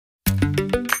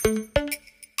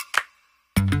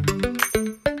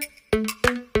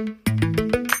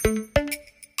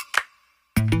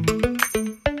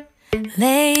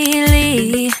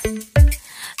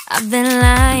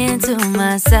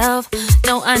myself.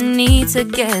 No, I need to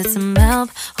get some help.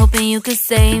 Hoping you could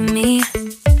save me,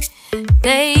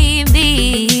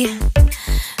 baby.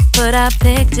 Put our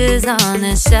pictures on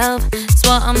the shelf.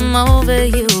 Swore I'm over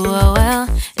you, oh well,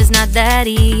 it's not that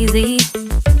easy.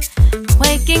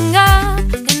 Waking up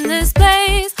in this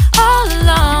place all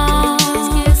alone,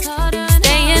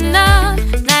 staying up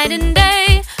night and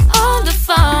day on the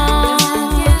phone.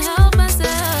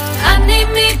 I need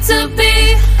me to be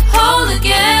whole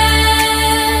again.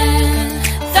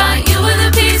 Thought you were the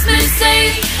piece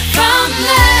missing from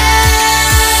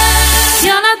last.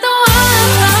 You're not the one.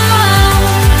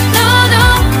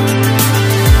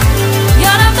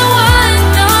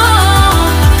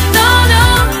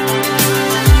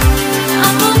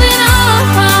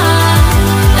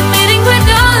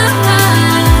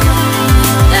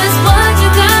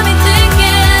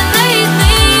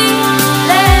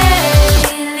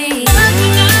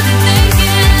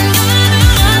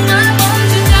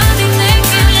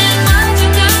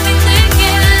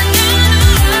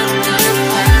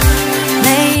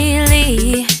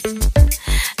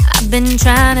 Been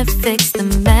trying to fix the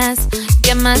mess,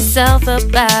 get myself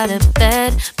up out of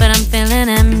bed, but I'm feeling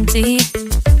empty.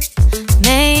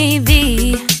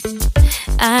 Maybe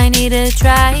I need to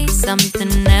try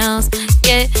something else.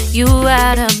 Get you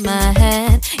out of my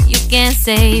head, you can't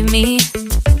save me.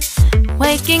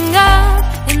 Waking up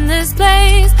in this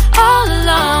place all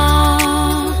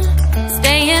alone,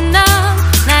 staying up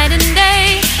night and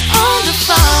day on the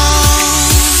phone.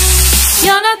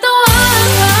 You're not the one.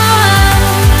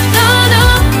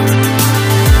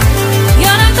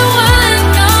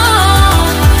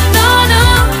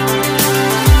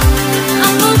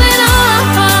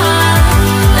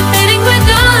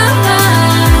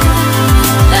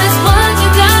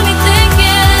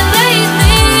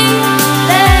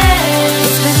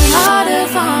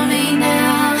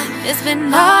 It's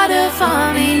been harder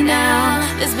for me now.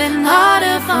 It's been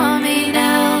harder for me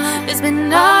now. It's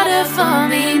been harder for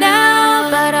me now.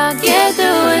 But I'll get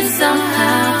through it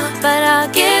somehow. But I'll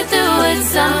get through it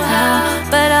somehow.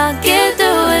 But I'll get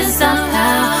through it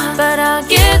somehow. But I'll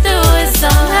get through it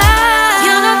somehow.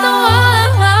 You're not the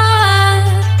one.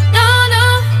 No, no.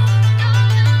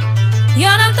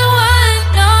 You're not the one.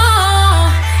 No,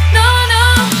 no, no.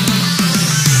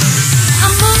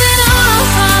 I'm moving on.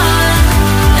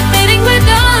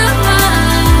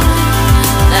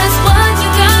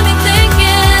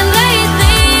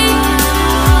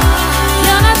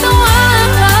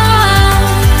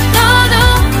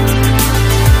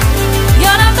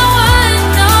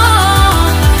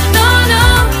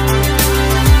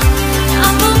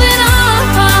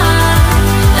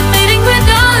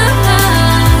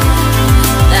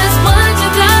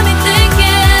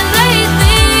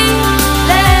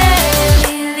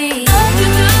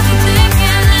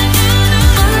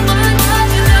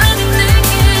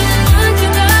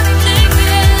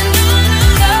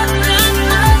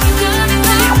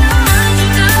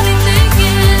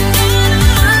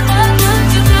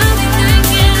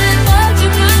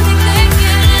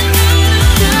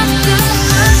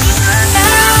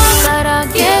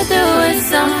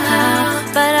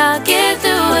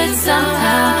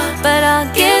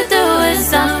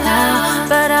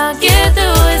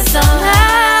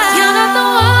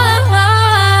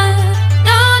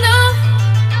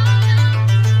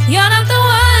 You're not the